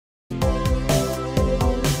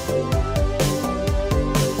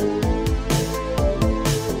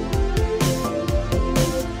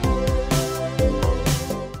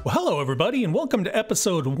everybody, and welcome to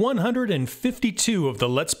episode 152 of the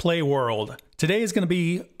Let's Play World. Today is going to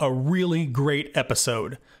be a really great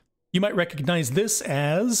episode. You might recognize this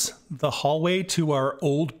as the hallway to our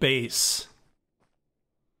old base.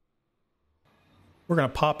 We're going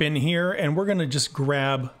to pop in here and we're going to just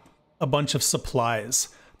grab a bunch of supplies.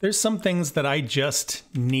 There's some things that I just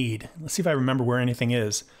need. Let's see if I remember where anything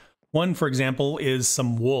is. One, for example, is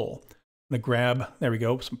some wool. I'm gonna grab, there we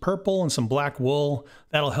go, some purple and some black wool.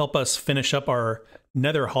 That'll help us finish up our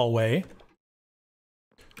nether hallway.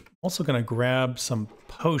 Also gonna grab some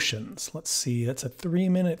potions. Let's see, that's a 3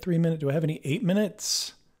 minute. Do I have any 8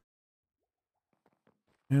 minutes?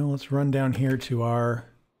 Now let's run down here to our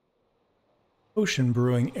potion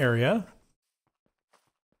brewing area.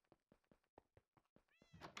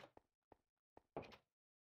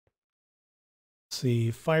 Let's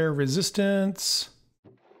see, fire resistance.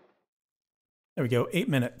 There we go, 8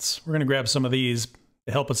 minutes. We're going to grab some of these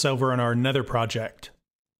to help us over on our nether project.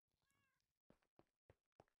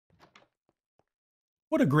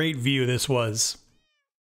 What a great view this was.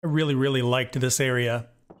 I really liked this area.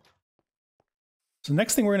 So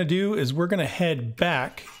next thing we're going to do is we're going to head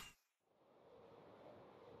back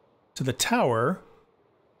to the tower.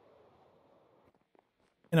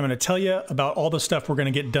 And I'm going to tell you about all the stuff we're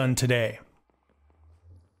going to get done today.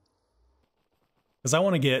 Because I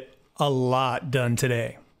want to get a lot done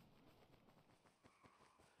today.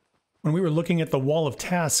 When we were looking at the wall of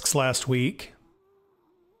tasks last week,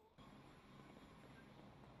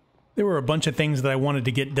 there were a bunch of things that I wanted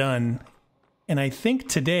to get done, and I think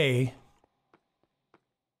today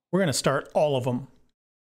we're going to start all of them.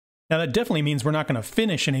 Now that definitely means we're not going to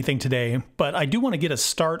finish anything today, but I do want to get a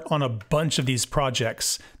start on a bunch of these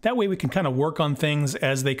projects. That way we can kind of work on things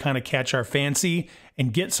as they kind of catch our fancy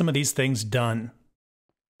and get some of these things done.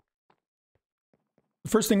 The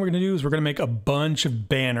first thing we're going to do is we're going to make a bunch of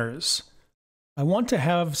banners. I want to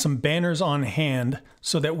have some banners on hand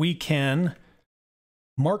so that we can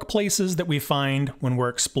mark places that we find when we're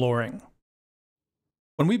exploring.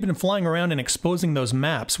 When we've been flying around and exposing those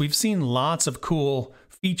maps, we've seen lots of cool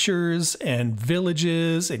features and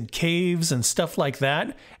villages and caves and stuff like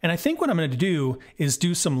that. And I think what I'm going to do is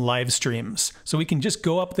do some live streams so we can just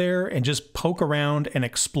go up there and just poke around and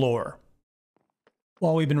explore.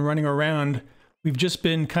 While we've been running around, we've just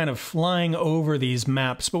been kind of flying over these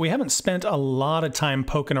maps, but we haven't spent a lot of time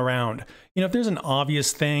poking around. You know, if there's an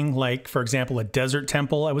obvious thing, like, for example, a desert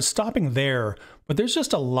temple, I was stopping there, but there's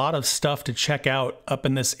just a lot of stuff to check out up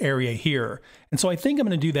in this area here. And so I think I'm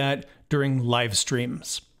going to do that during live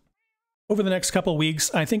streams. Over the next couple of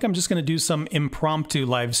weeks, I think I'm just going to do some impromptu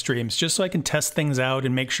live streams, just so I can test things out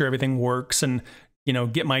and make sure everything works and you know,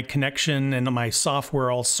 get my connection and my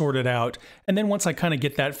software all sorted out. And then once I kind of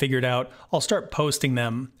get that figured out, I'll start posting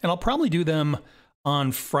them. And I'll probably do them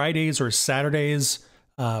on Fridays or Saturdays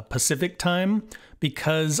Pacific time,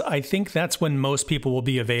 because I think that's when most people will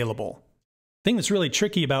be available. The thing that's really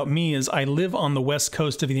tricky about me is I live on the west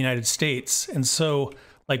coast of the United States. And so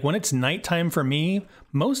like when it's nighttime for me,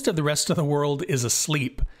 most of the rest of the world is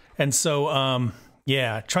asleep. And so,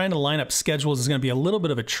 yeah, trying to line up schedules is going to be a little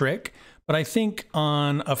bit of a trick. But I think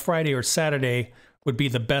on a Friday or Saturday would be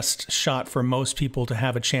the best shot for most people to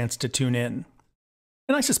have a chance to tune in.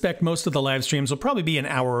 And I suspect most of the live streams will probably be an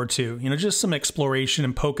hour or two, you know, just some exploration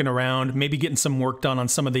and poking around, maybe getting some work done on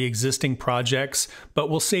some of the existing projects, but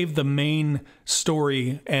we'll save the main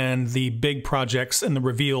story and the big projects and the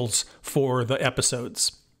reveals for the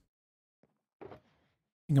episodes.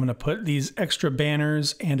 I'm going to put these extra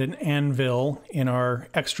banners and an anvil in our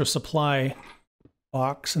extra supply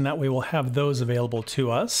box, and that way we'll have those available to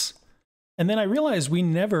us. And then I realized we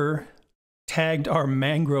never tagged our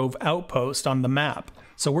mangrove outpost on the map,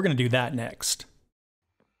 so we're going to do that next.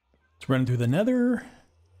 Let's run through the nether.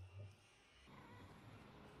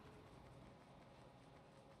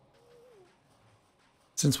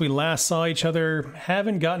 Since we last saw each other,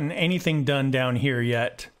 haven't gotten anything done down here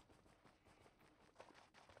yet.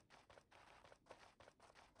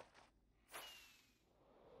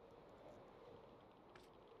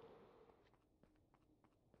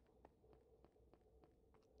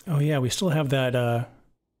 Oh yeah, we still have that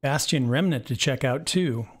Bastion Remnant to check out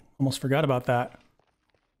too. Almost forgot about that.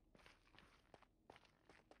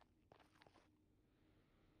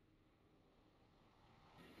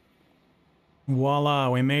 Voila,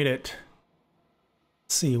 we made it.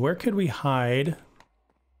 Let's see, where could we hide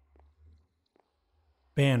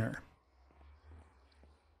banner?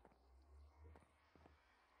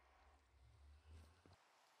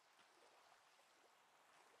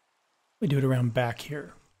 We do it around back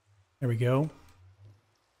here. There we go.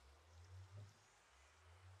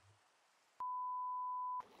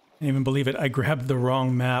 Can't even believe it. I grabbed the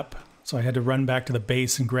wrong map, so I had to run back to the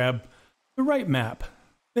base and grab the right map.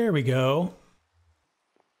 There we go.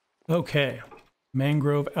 Okay.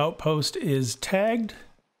 Mangrove Outpost is tagged.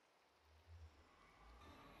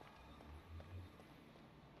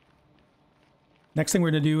 Next thing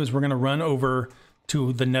we're going to do is we're going to run over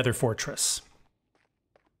to the Nether Fortress.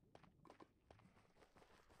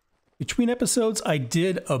 Between episodes, I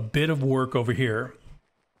did a bit of work over here.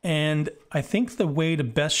 And I think the way to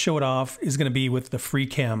best show it off is going to be with the free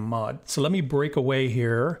cam mod. So let me break away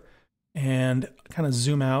here and kind of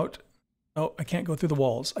zoom out. Oh, I can't go through the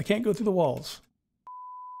walls. I can't go through the walls.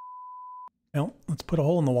 Well, let's put a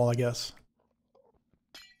hole in the wall, I guess.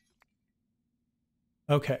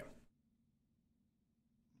 Okay.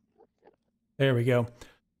 There we go.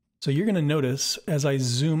 So you're going to notice as I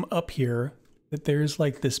zoom up here that there's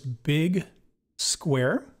like this big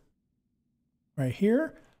square right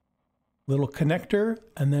here, little connector,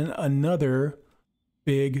 and then another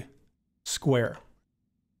big square.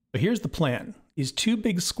 So here's the plan. These two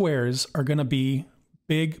big squares are going to be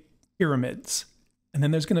big pyramids. And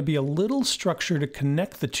then there's going to be a little structure to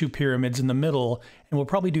connect the two pyramids in the middle, and we'll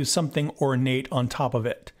probably do something ornate on top of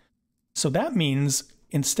it. So that means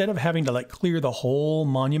instead of having to like clear the whole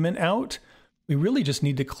monument out, we really just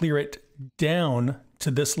need to clear it down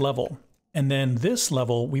to this level. And then this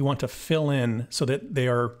level we want to fill in so that they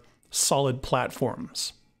are solid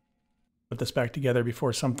platforms. Put this back together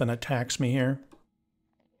before something attacks me here.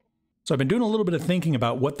 So I've been doing a little bit of thinking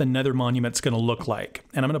about what the Nether Monument's going to look like.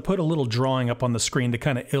 And I'm going to put a little drawing up on the screen to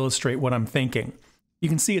kind of illustrate what I'm thinking. You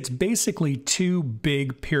can see it's basically two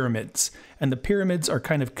big pyramids. And the pyramids are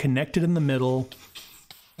kind of connected in the middle.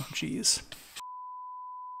 Oh, geez.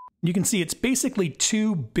 You can see it's basically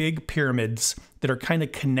two big pyramids that are kind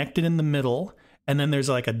of connected in the middle. And then there's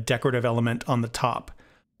like a decorative element on the top.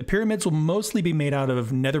 The pyramids will mostly be made out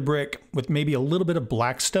of nether brick with maybe a little bit of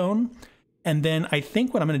black stone. And then I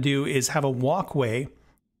think what I'm going to do is have a walkway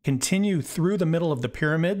continue through the middle of the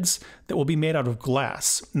pyramids that will be made out of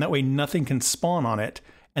glass. And that way nothing can spawn on it.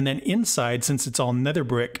 And then inside, since it's all nether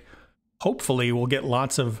brick, hopefully we'll get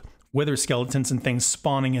lots of wither skeletons and things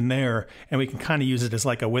spawning in there. And we can kind of use it as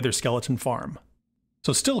like a wither skeleton farm.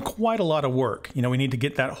 So still quite a lot of work. You know, we need to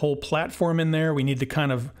get that whole platform in there. We need to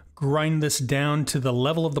kind of grind this down to the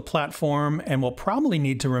level of the platform, and we'll probably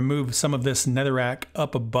need to remove some of this netherrack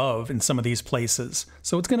up above in some of these places.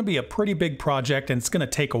 So it's going to be a pretty big project and it's going to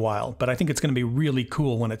take a while, but I think it's going to be really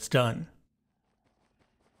cool when it's done.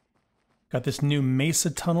 Got this new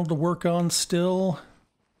mesa tunnel to work on still.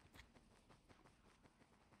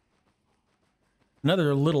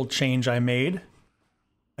 Another little change I made.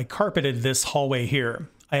 I carpeted this hallway here.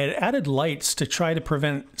 I had added lights to try to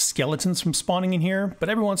prevent skeletons from spawning in here, but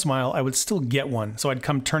every once in a while I would still get one. So I'd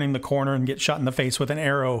come turning the corner and get shot in the face with an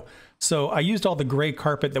arrow. So I used all the gray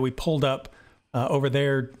carpet that we pulled up over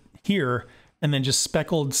there here, and then just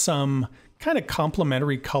speckled some kind of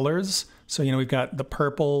complementary colors. So, you know, we've got the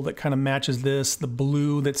purple that kind of matches this, the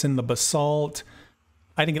blue that's in the basalt.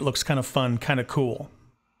 I think it looks kind of fun, kind of cool.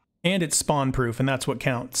 And it's spawn proof, and that's what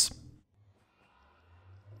counts.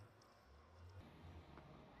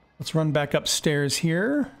 Let's run back upstairs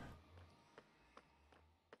here.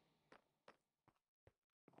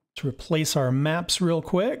 Let's replace our maps real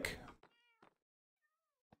quick.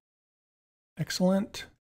 Excellent.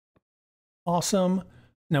 Awesome.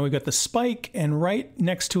 Now we've got the spike, and right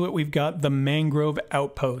next to it we've got the mangrove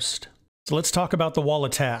outpost. So let's talk about the wall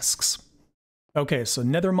of tasks. Okay, so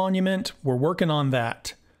Nether Monument, we're working on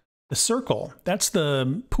that. The circle, that's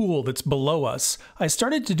the pool that's below us. I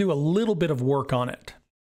started to do a little bit of work on it.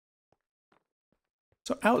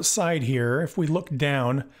 So outside here, if we look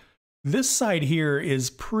down, this side here is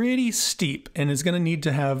pretty steep and is going to need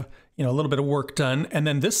to have, you know, a little bit of work done. And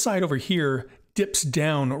then this side over here dips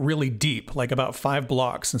down really deep, like about 5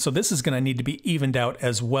 blocks. And so this is going to need to be evened out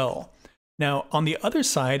as well. Now, on the other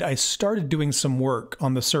side, I started doing some work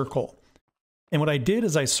on the circle. And what I did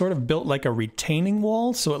is I sort of built like a retaining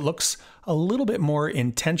wall so it looks a little bit more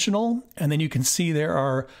intentional. And then you can see there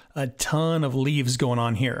are a ton of leaves going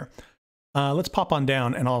on here. Let's pop on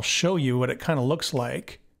down and I'll show you what it kind of looks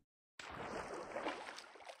like.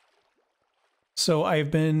 So I've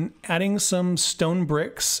been adding some stone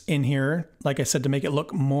bricks in here, like I said, to make it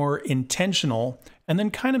look more intentional, and then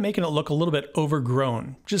kind of making it look a little bit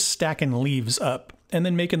overgrown, just stacking leaves up and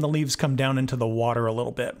then making the leaves come down into the water a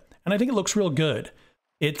little bit. And I think it looks real good.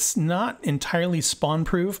 It's not entirely spawn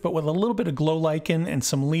proof, but with a little bit of glow lichen and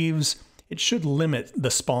some leaves, it should limit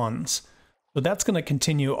the spawns. So that's going to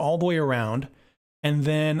continue all the way around. And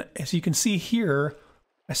then, as you can see here,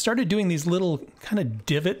 I started doing these little kind of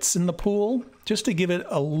divots in the pool just to give it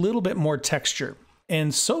a little bit more texture.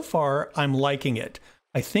 And so far, I'm liking it.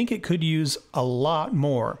 I think it could use a lot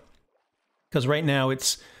more because right now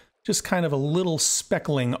it's just kind of a little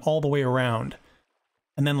speckling all the way around.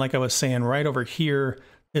 And then like I was saying, right over here,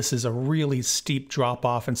 this is a really steep drop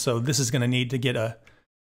off. And so this is going to need to get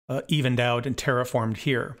evened out and terraformed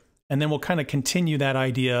here. And then we'll kind of continue that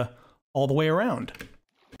idea all the way around.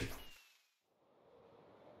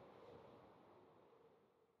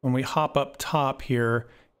 When we hop up top here,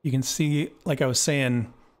 you can see, like I was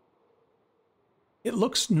saying, it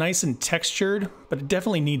looks nice and textured, but it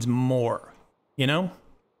definitely needs more, you know?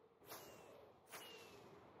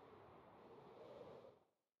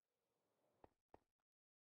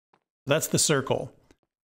 That's the circle.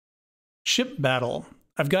 Ship battle.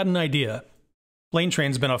 I've got an idea. Plane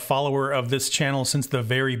Train's been a follower of this channel since the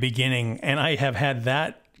very beginning, and I have had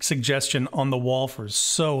that suggestion on the wall for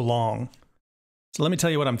so long. So let me tell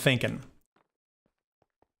you what I'm thinking.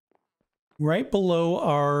 Right below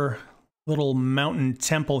our little mountain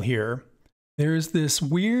temple here, there's this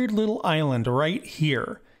weird little island right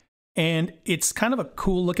here. And it's kind of a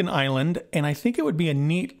cool looking island, and I think it would be a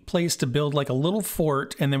neat place to build like a little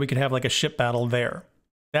fort, and then we could have like a ship battle there.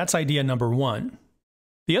 That's idea number one.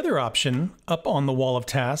 The other option, up on the wall of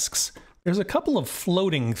tasks, there's a couple of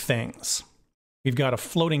floating things. We've got a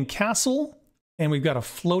floating castle, and we've got a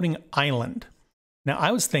floating island. Now,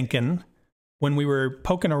 I was thinking, when we were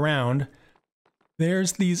poking around,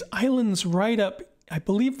 there's these islands right up, I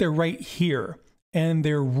believe they're right here, and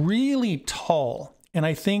they're really tall. And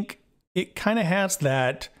I think it kind of has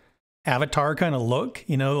that Avatar kind of look,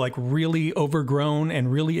 you know, like really overgrown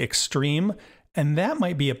and really extreme. And that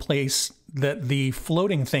might be a place that the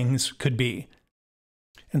floating things could be.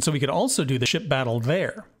 And so we could also do the ship battle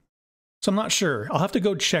there. So I'm not sure. I'll have to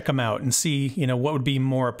go check them out and see, you know, what would be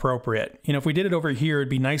more appropriate. You know, if we did it over here, it'd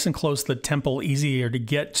be nice and close to the temple, easier to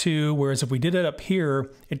get to. Whereas if we did it up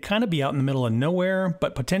here, it'd kind of be out in the middle of nowhere,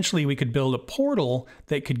 but potentially we could build a portal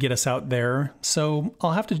that could get us out there. So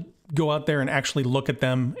I'll have to go out there and actually look at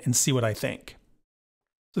them and see what I think.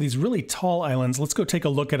 So these really tall islands, let's go take a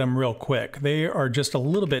look at them real quick. They are just a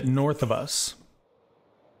little bit north of us.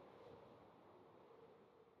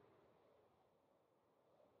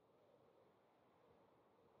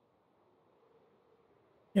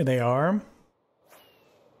 Here they are.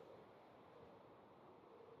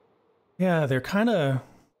 Yeah, they're kind of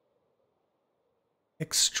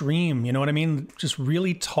extreme, you know what I mean? Just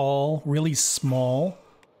really tall, really small.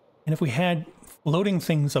 And if we had floating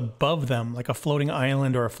things above them, like a floating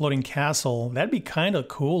island or a floating castle, that'd be kind of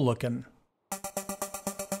cool looking.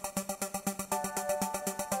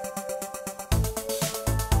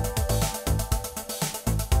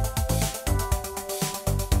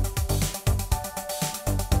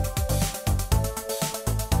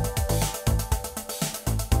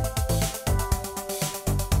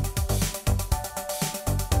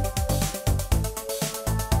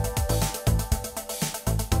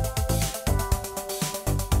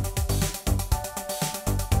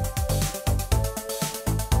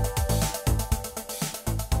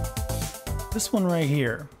 This one right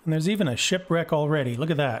here, and there's even a shipwreck already.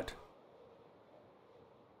 Look at that.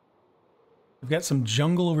 We've got some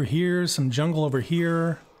jungle over here, some jungle over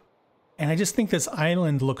here, and I just think this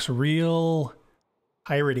island looks real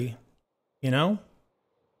piratey, you know?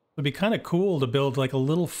 It'd be kind of cool to build like a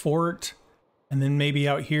little fort, and then maybe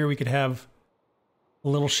out here we could have a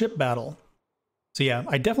little ship battle. So yeah,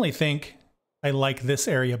 I definitely think I like this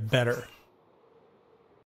area better.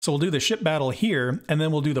 So we'll do the ship battle here, and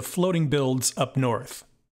then we'll do the floating builds up north.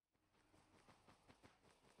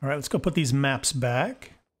 All right, let's go put these maps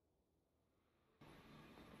back.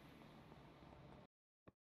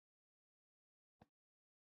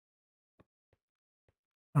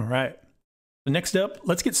 All right. So next up,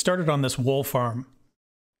 let's get started on this wool farm.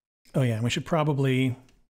 Oh yeah, we should probably...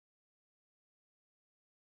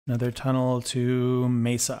 Another tunnel to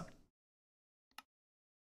Mesa.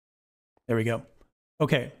 There we go.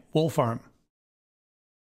 Okay, wool farm.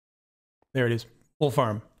 There it is, wool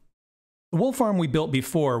farm. The wool farm we built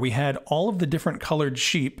before, we had all of the different colored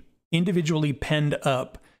sheep individually penned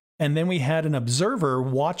up, and then we had an observer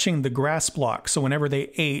watching the grass block, so whenever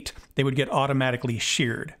they ate, they would get automatically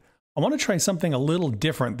sheared. I want to try something a little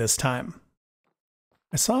different this time.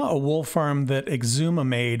 I saw a wool farm that Exuma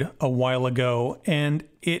made a while ago, and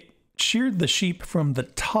it sheared the sheep from the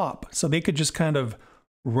top, so they could just kind of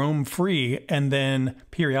roam free, and then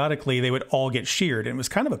periodically they would all get sheared. And it was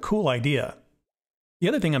kind of a cool idea. The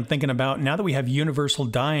other thing I'm thinking about now that we have universal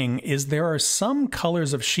dyeing is there are some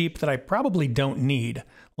colors of sheep that I probably don't need,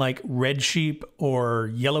 like red sheep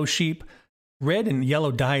or yellow sheep. Red and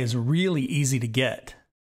yellow dye is really easy to get,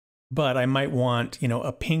 but I might want,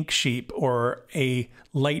 a pink sheep or a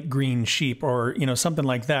light green sheep or, something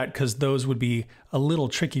like that, because those would be a little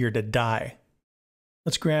trickier to dye.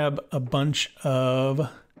 Let's grab a bunch of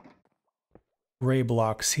gray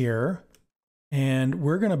blocks here, and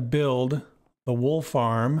we're going to build the wool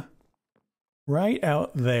farm right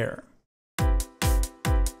out there.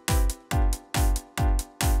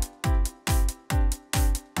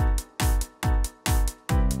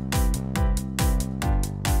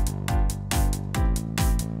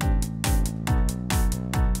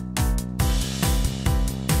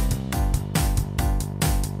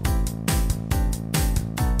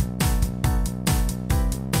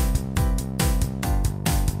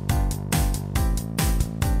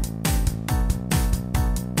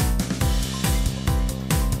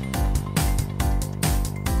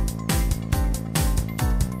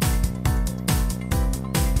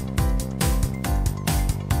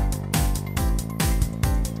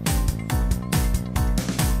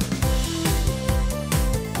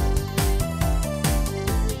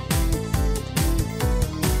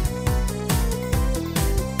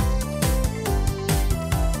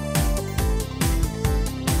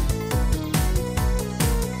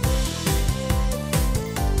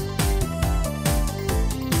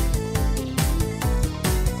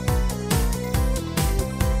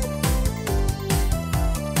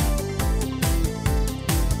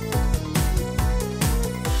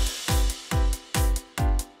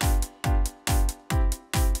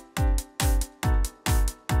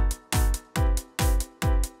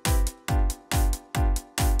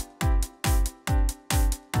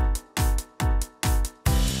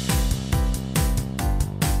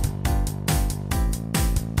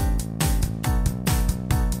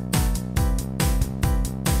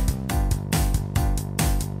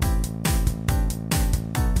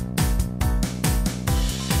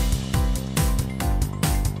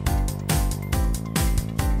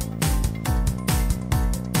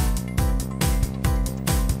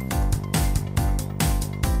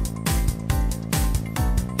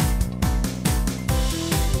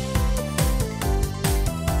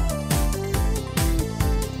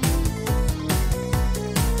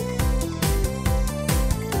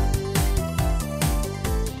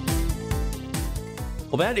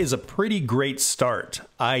 Well, that is a pretty great start.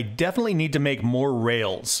 I definitely need to make more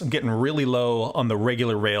rails. I'm getting really low on the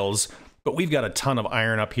regular rails, but we've got a ton of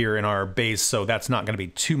iron up here in our base, so that's not going to be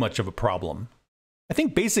too much of a problem. I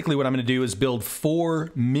think basically what I'm going to do is build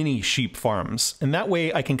 4 mini sheep farms, and that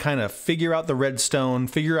way I can kind of figure out the redstone,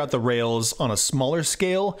 figure out the rails on a smaller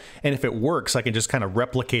scale, and if it works, I can just kind of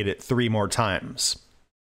replicate it 3 more times.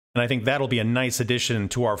 And I think that'll be a nice addition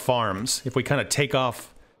to our farms. If we kind of take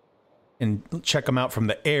off and check them out from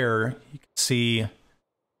the air, you can see,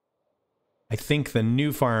 I think the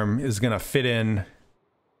new farm is going to fit in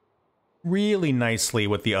really nicely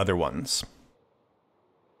with the other ones.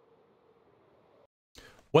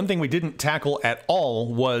 One thing we didn't tackle at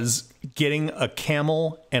all was getting a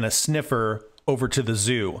camel and a sniffer over to the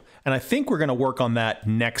zoo, and I think we're going to work on that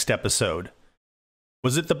next episode.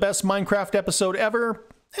 Was it the best Minecraft episode ever?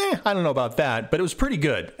 I don't know about that, but it was pretty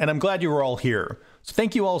good, and I'm glad you were all here. So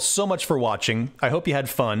thank you all so much for watching. I hope you had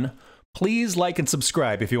fun. Please like and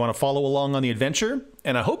subscribe if you want to follow along on the adventure,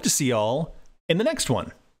 and I hope to see y'all in the next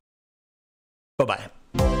one. Bye-bye.